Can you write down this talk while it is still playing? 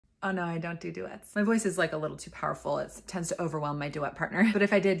Oh no, I don't do duets. My voice is like a little too powerful. It tends to overwhelm my duet partner. But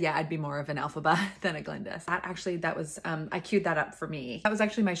if I did, yeah, I'd be more of an Elphaba than a Glyndis. That was, I queued that up for me. That was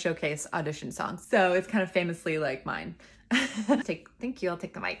actually my showcase audition song. So it's kind of famously like mine. Thank you, I'll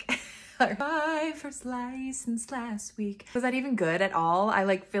take the mic. My first license last week. Was that even good at all?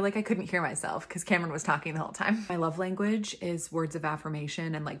 I feel like I couldn't hear myself because Cameron was talking the whole time. My love language is words of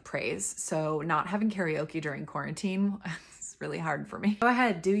affirmation and like praise. So not having karaoke during quarantine is really hard for me. Go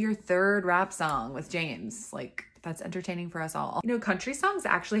ahead, do your third rap song with James. Like, that's entertaining for us all. You know, country songs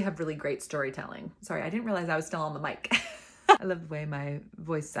actually have really great storytelling. Sorry, I didn't realize I was still on the mic. I love the way my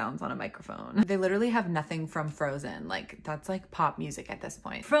voice sounds on a microphone. They literally have nothing from Frozen. Like, that's like pop music at this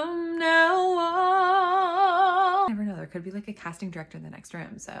point. From now on. You never know, there could be like a casting director in the next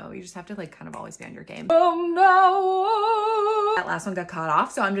room. So you just have to like kind of always be on your game. From now on. That last one got cut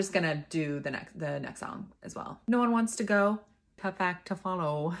off, so I'm just gonna do the next song as well. No one wants to go. Tough act to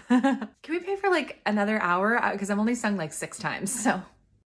follow. Can we pay for like another hour? Because I've only sung like 6 times, so.